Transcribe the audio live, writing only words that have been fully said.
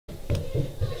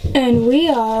And we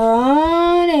are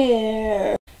on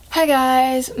air. Hi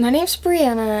guys, my name's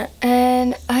Brianna,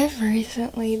 and I've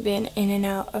recently been in and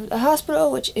out of the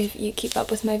hospital, which if you keep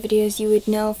up with my videos, you would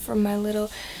know from my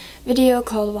little video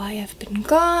called Why I've Been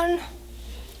Gone.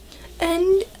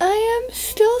 And I am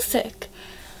still sick.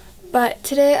 But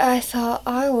today I thought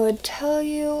I would tell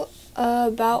you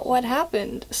about what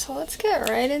happened. So let's get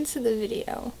right into the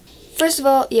video. First of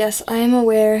all, yes, I am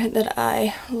aware that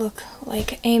I look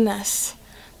like a mess.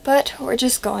 But we're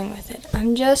just going with it.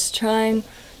 I'm just trying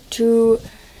to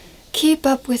keep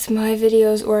up with my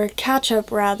videos, or catch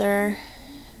up rather,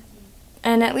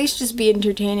 and at least just be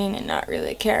entertaining and not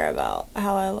really care about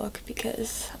how I look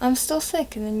because I'm still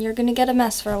sick and then you're gonna get a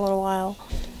mess for a little while.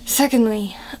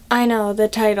 Secondly, I know the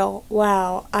title,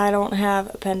 wow, I don't have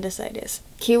appendicitis.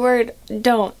 Keyword,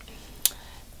 don't.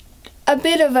 A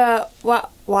bit of a,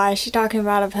 why is she talking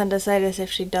about appendicitis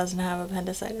if she doesn't have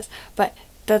appendicitis? But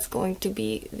that's going to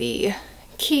be the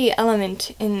key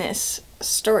element in this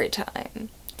story time.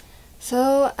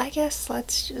 So I guess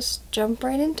let's just jump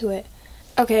right into it.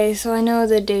 Okay, so I know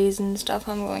the days and stuff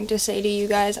I'm going to say to you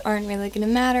guys aren't really going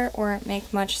to matter or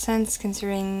make much sense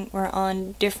considering we're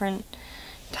on different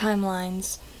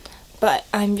timelines, but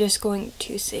I'm just going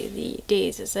to say the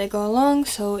days as I go along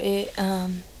so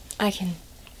I can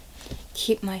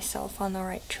keep myself on the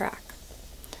right track.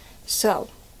 So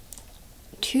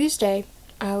Tuesday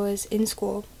I was in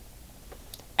school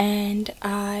and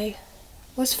I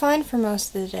was fine for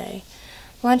most of the day.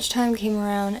 Lunchtime came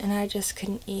around and I just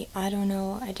couldn't eat. I don't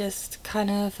know, I just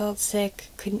kind of felt sick,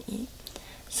 couldn't eat.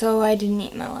 So I didn't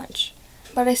eat my lunch.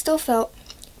 But I still felt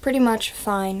pretty much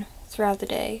fine throughout the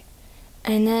day.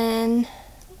 And then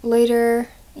later,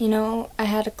 you know, I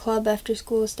had a club after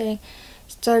school staying.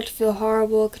 Started to feel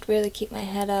horrible, could barely keep my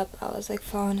head up. I was like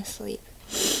falling asleep.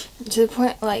 To the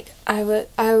point like I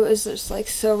was just like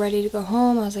so ready to go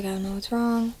home. I was like, I don't know what's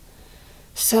wrong.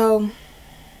 So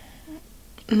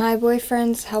my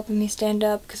boyfriend's helping me stand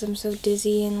up because I'm so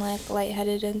dizzy and like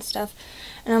lightheaded and stuff,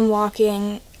 and I'm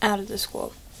walking out of the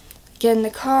school. Get in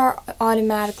the car,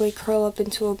 automatically curl up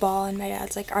into a ball, and my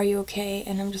dad's like, are you okay?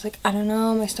 And I'm just like, I don't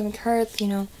know, my stomach hurts, you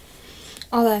know,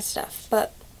 all that stuff,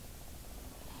 but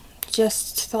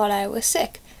just thought I was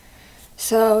sick.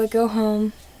 So I go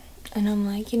home and I'm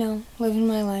like, you know, living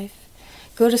my life,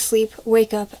 go to sleep,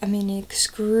 wake up, I'm in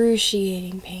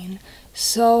excruciating pain.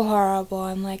 So horrible.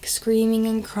 I'm like screaming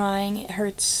and crying. It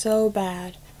hurts so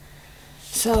bad.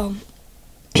 So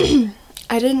I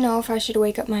didn't know if I should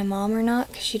wake up my mom or not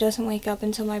because she doesn't wake up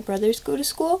until my brothers go to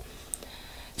school.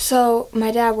 So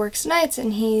my dad works nights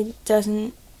and he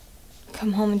doesn't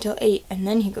come home until 8 and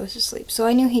then he goes to sleep. So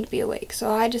I knew he'd be awake.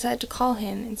 So I decided to call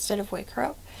him instead of wake her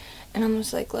up. And I'm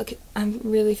just like, look, I'm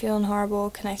really feeling horrible.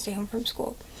 Can I stay home from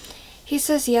school? He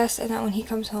says yes, and that when he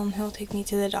comes home he'll take me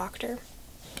to the doctor.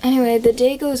 Anyway, the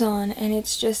day goes on and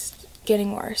it's just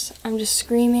getting worse. I'm just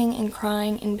screaming and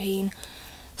crying in pain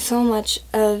so much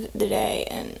of the day,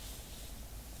 and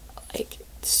like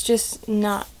it's just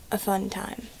not a fun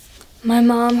time. My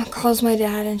mom calls my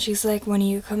dad and she's like, when are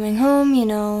you coming home? You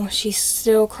know, she's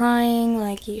still crying,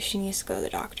 like she needs to go to the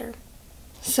doctor.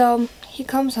 So he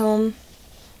comes home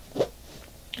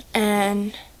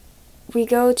and we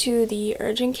go to the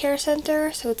urgent care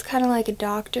center, so it's kind of like a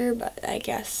doctor, but I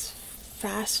guess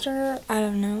faster. I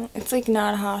don't know. It's like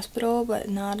not a hospital, but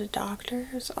not a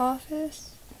doctor's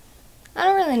office. I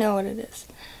don't really know what it is.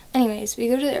 Anyways, we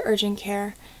go to the urgent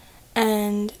care,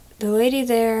 and the lady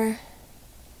there,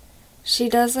 she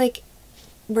does like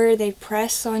where they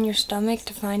press on your stomach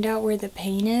to find out where the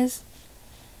pain is,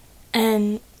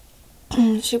 and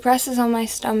she presses on my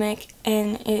stomach,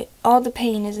 and all the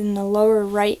pain is in the lower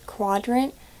right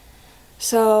quadrant.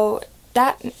 So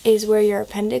that is where your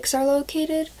appendix are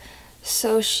located.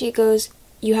 So she goes,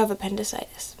 you have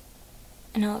appendicitis.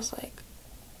 And I was like,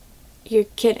 you're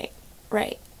kidding,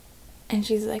 right? And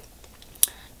she's like,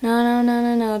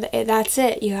 no, that's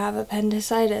it, you have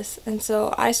appendicitis. And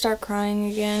so I start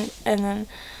crying again, and then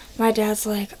my dad's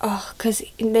like, oh, because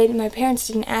my parents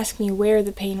didn't ask me where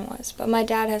the pain was, but my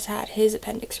dad has had his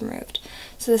appendix removed.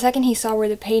 So the second he saw where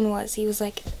the pain was, he was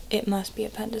like, it must be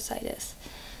appendicitis.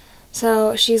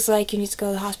 So she's like, you need to go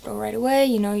to the hospital right away,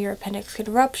 you know, your appendix could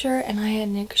rupture, and I had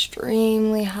an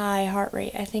extremely high heart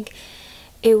rate. I think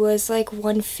it was like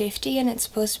 150, and it's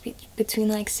supposed to be between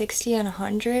like 60 and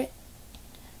 100.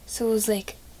 So it was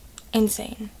like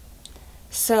insane.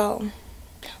 So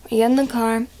we get in the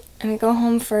car, and we go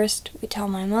home first. We tell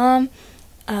my mom,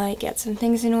 I get some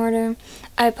things in order.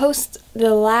 I post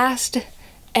the last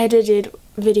edited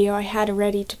video I had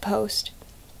ready to post.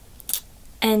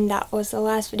 And that was the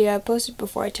last video I posted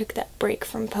before I took that break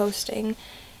from posting.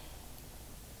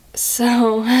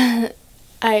 So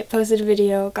I posted a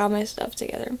video, got my stuff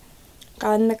together,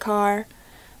 got in the car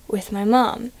with my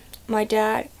mom. My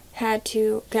dad had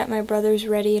to get my brothers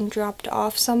ready and dropped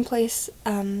off someplace,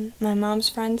 my mom's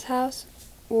friend's house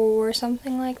or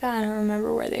something like that. I don't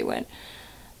remember where they went.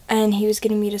 And he was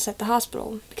going to meet us at the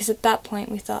hospital, because at that point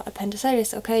we thought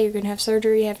appendicitis, okay, you're going to have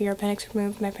surgery, have your appendix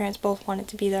removed. My parents both wanted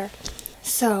to be there.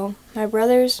 So my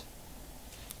brothers,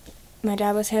 my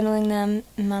dad was handling them,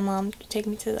 and my mom took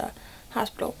me to the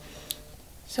hospital.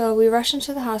 So we rush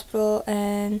into the hospital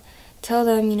and tell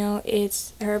them, you know,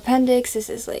 it's her appendix, this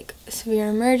is like a severe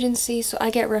emergency, so I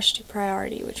get rushed to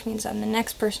priority, which means I'm the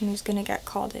next person who's going to get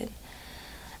called in.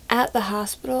 At the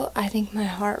hospital, I think my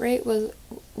heart rate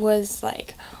was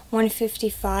like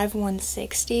 155,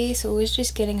 160, so it was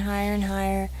just getting higher and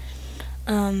higher.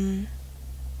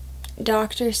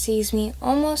 Doctor sees me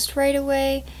almost right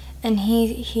away, and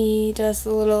he does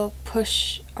the little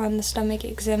push on the stomach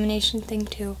examination thing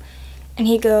too. And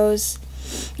he goes,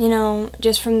 you know,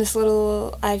 just from this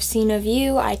little I've seen of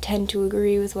you, I tend to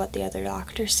agree with what the other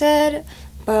doctor said,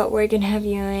 but we're going to have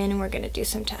you in and we're going to do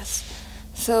some tests.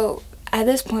 So at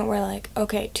this point, we're like,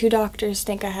 okay, 2 doctors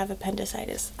think I have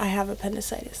appendicitis. I have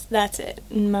appendicitis. That's it.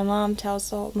 And my mom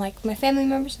tells all, like, my family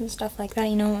members and stuff like that,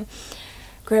 you know,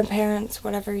 grandparents,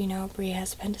 whatever, you know, Bria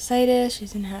has appendicitis,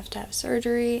 she's going to have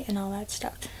surgery and all that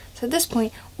stuff. So at this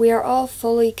point, we are all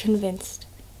fully convinced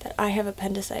that I have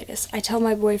appendicitis. I tell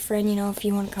my boyfriend, you know, if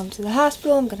you want to come to the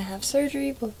hospital, I'm going to have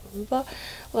surgery, blah, blah, blah, blah.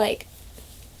 Like,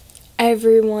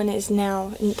 everyone is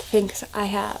now thinks I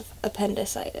have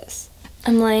appendicitis.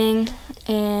 I'm laying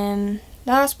in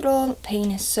the hospital,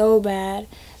 pain is so bad.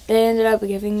 They ended up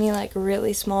giving me like a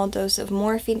really small dose of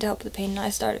morphine to help with the pain, and I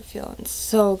started feeling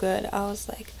so good. I was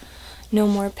like, no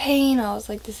more pain. I was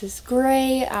like, this is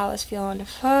great. I was feeling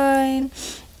fine.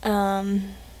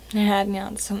 They had me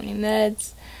on so many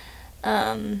meds.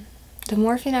 The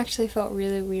morphine actually felt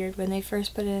really weird when they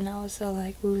first put it in. I was so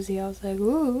like woozy. I was like,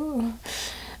 ooh.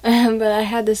 But I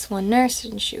had this one nurse,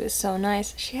 and she was so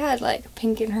nice. She had like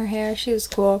pink in her hair. She was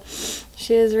cool.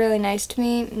 She was really nice to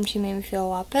me, and she made me feel a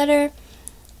lot better.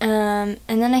 And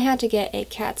then I had to get a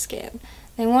CAT scan.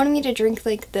 They wanted me to drink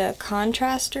like the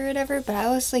contrast or whatever, but I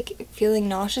was like feeling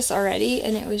nauseous already,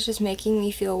 and it was just making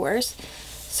me feel worse.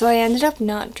 So I ended up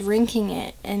not drinking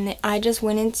it, and I just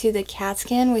went into the CAT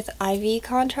scan with IV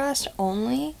contrast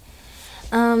only.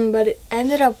 But it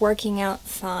ended up working out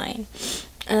fine.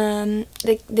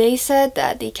 They said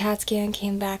that the CAT scan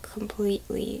came back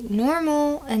completely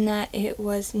normal and that it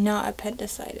was not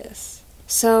appendicitis.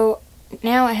 So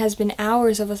now it has been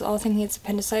hours of us all thinking it's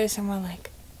appendicitis, and we're like,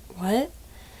 what?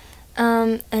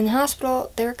 And the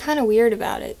hospital, they were kind of weird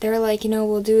about it. They were like, you know,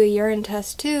 we'll do a urine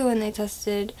test too, and they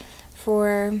tested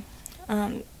for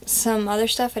some other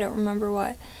stuff, I don't remember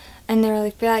what. And they were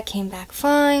like, that came back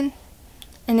fine.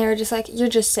 And they were just like, you're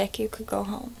just sick, you could go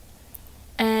home.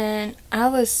 And I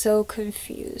was so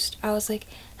confused. I was like,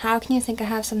 how can you think I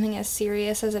have something as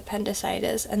serious as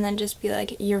appendicitis and then just be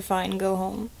like, you're fine, go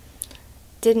home?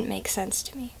 Didn't make sense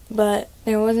to me. But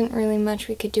there wasn't really much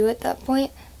we could do at that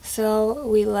point, so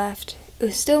we left. It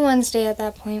was still Wednesday at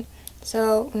that point,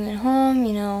 so we went home,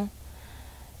 you know,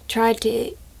 tried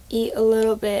to eat a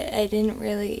little bit. I didn't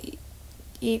really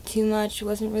eat too much, it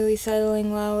wasn't really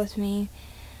settling well with me.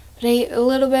 But I ate a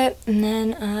little bit, and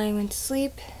then I went to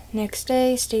sleep. Next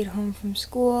day, stayed home from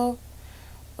school,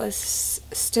 was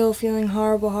still feeling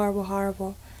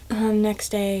horrible. Next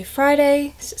day,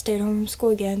 Friday, stayed home from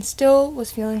school again, still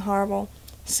was feeling horrible.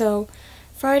 So,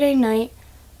 Friday night,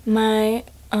 my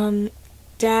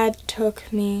dad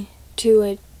took me to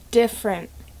a different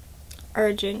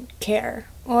urgent care.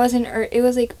 It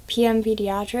was like PM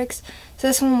pediatrics, so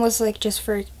this one was like just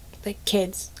for like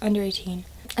kids under 18.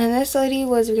 And this lady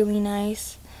was really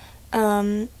nice.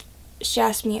 She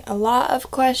asked me a lot of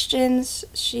questions.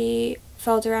 She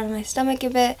felt around my stomach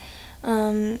a bit.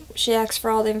 She asked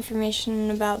for all the information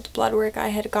about the blood work I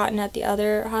had gotten at the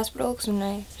other hospital, because when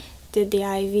I did the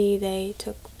IV, they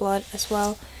took blood as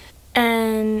well.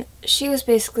 And she was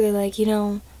basically like, you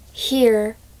know,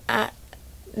 here at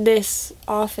this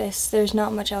office, there's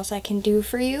not much else I can do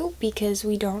for you because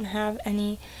we don't have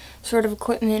any sort of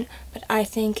equipment, but I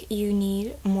think you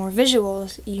need more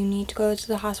visuals. You need to go to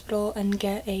the hospital and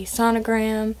get a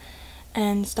sonogram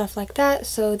and stuff like that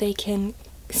so they can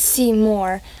see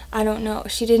more. I don't know.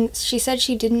 She said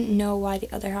she didn't know why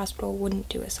the other hospital wouldn't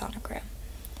do a sonogram.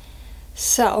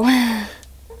 So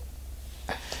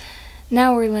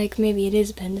now we're like, maybe it is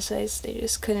appendicitis. They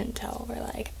just couldn't tell. We're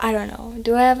like, I don't know.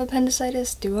 Do I have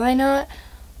appendicitis? Do I not?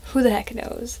 Who the heck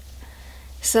knows?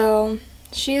 So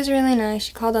she was really nice.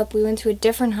 She called up. We went to a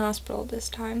different hospital this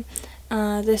time.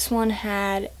 This one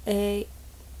had a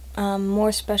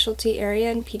more specialty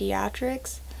area in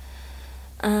pediatrics.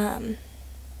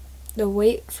 The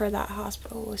wait for that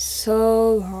hospital was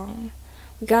so long.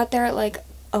 We got there at like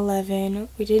 11.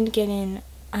 We didn't get in,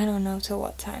 I don't know till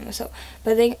what time. So,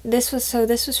 but this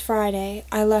was Friday.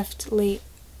 I left late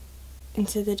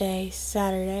into the day,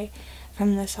 Saturday,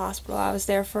 from this hospital. I was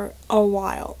there for a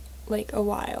while,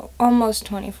 almost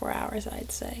 24 hours,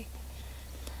 I'd say.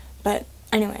 But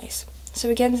anyways, so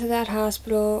we get into that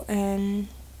hospital, and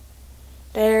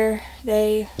there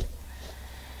they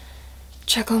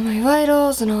check all my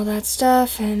vitals and all that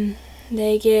stuff, and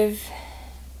they give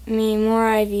me more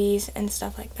IVs and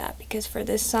stuff like that, because for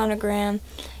this sonogram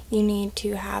you need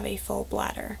to have a full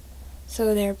bladder.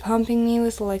 So they're pumping me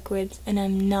with liquids and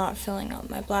I'm not filling up.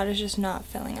 My bladder's just not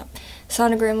filling up.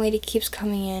 Sonogram lady keeps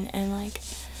coming in, and like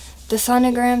the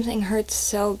sonogram thing hurts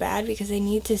so bad because they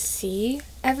need to see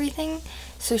everything.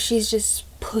 So she's just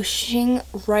pushing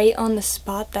right on the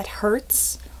spot that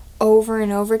hurts over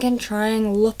and over again,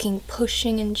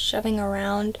 pushing and shoving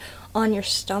around on your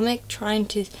stomach, trying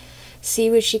to see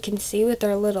what she can see with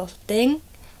her little thing,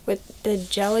 with the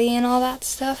jelly and all that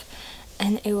stuff.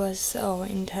 And it was so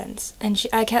intense. And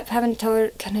I kept having to tell her,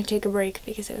 can I take a break,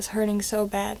 because it was hurting so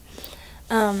bad.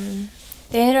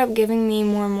 They ended up giving me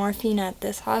more morphine at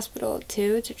this hospital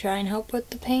too, to try and help with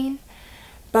the pain.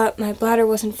 But my bladder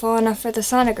wasn't full enough for the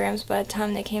sonograms. By the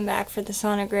time they came back for the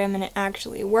sonogram and it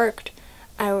actually worked,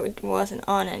 I wasn't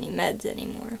on any meds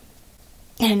anymore.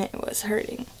 And it was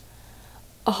hurting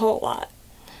a whole lot.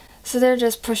 So they're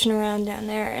just pushing around down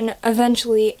there, and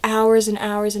eventually hours and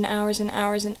hours and hours and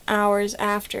hours and hours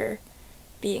after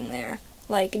being there,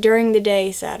 like during the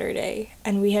day Saturday,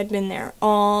 and we had been there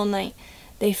all night,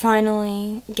 they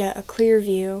finally get a clear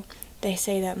view. They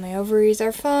say that my ovaries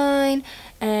are fine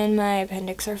and my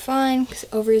appendix are fine, because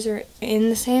ovaries are in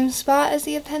the same spot as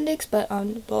the appendix but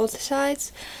on both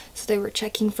sides. So they were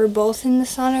checking for both in the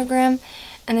sonogram,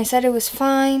 and they said it was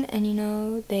fine, and you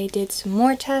know, they did some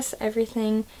more tests,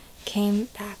 everything came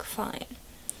back fine.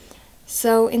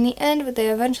 So in the end, what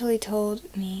they eventually told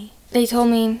me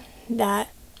that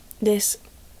this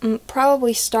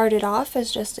probably started off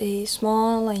as just a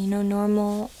small, like, you know,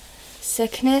 normal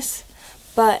sickness,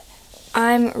 but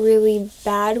I'm really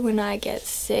bad when I get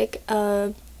sick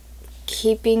of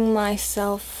keeping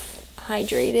myself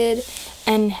hydrated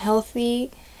and healthy,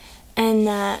 and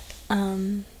that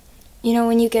you know,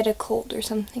 when you get a cold or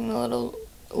something, the little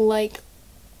like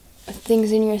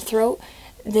things in your throat,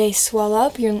 they swell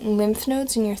up, your lymph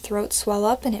nodes in your throat swell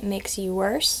up, and it makes you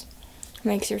worse. It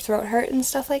makes your throat hurt and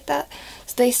stuff like that.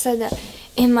 So they said that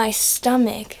in my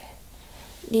stomach,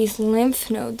 these lymph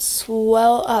nodes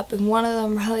swell up, and one of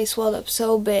them really swelled up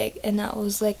so big, and that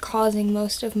was like causing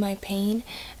most of my pain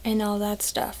and all that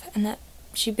stuff. And that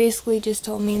she basically just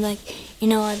told me, like, you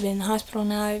know, I've been in the hospital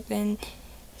now, I've been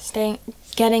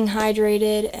getting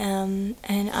hydrated,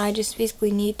 and I just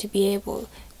basically need to be able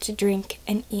to drink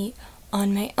and eat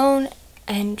on my own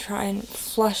and try and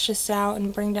flush this out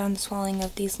and bring down the swelling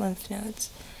of these lymph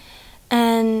nodes.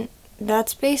 And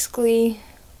that's basically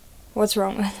what's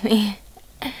wrong with me.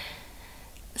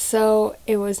 So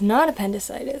it was not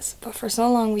appendicitis, but for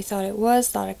so long we thought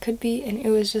it could be, and it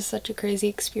was just such a crazy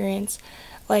experience.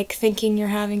 Like thinking you're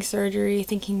having surgery,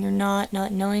 thinking you're not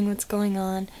knowing what's going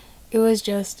on. It was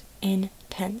just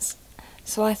intense.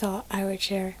 So I thought I would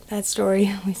share that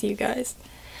story with you guys.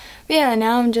 But yeah,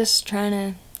 now I'm just trying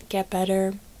to get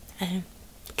better and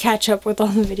catch up with all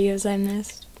the videos I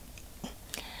missed.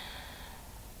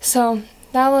 So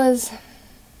that was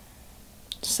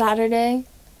Saturday,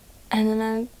 and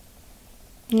then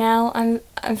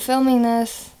I'm filming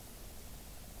this.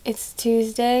 It's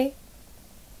Tuesday.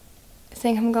 I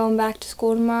think I'm going back to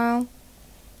school tomorrow.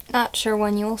 Not sure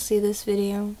when you'll see this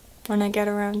video, when I get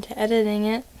around to editing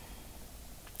it.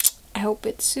 I hope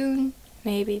it's soon.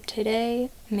 Maybe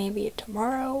today, maybe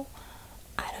tomorrow.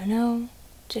 I don't know.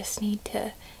 Just need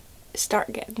to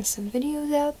start getting some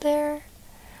videos out there.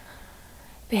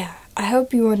 But yeah, I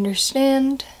hope you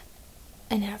understand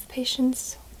and have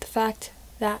patience with the fact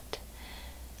that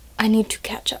I need to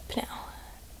catch up now.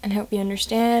 And hope you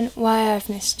understand why I've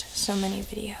missed so many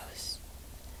videos.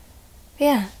 But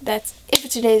yeah, that's it for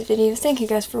today's video. Thank you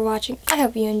guys for watching. I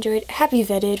hope you enjoyed. Happy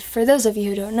VEDID. For those of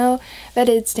you who don't know,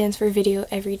 VEDID stands for Video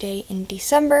Every Day in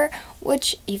December,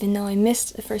 which, even though I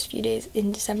missed the first few days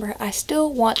in December, I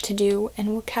still want to do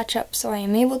and will catch up so I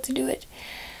am able to do it.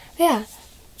 But yeah,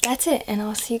 that's it, and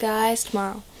I'll see you guys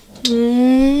tomorrow.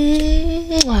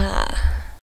 Mwah.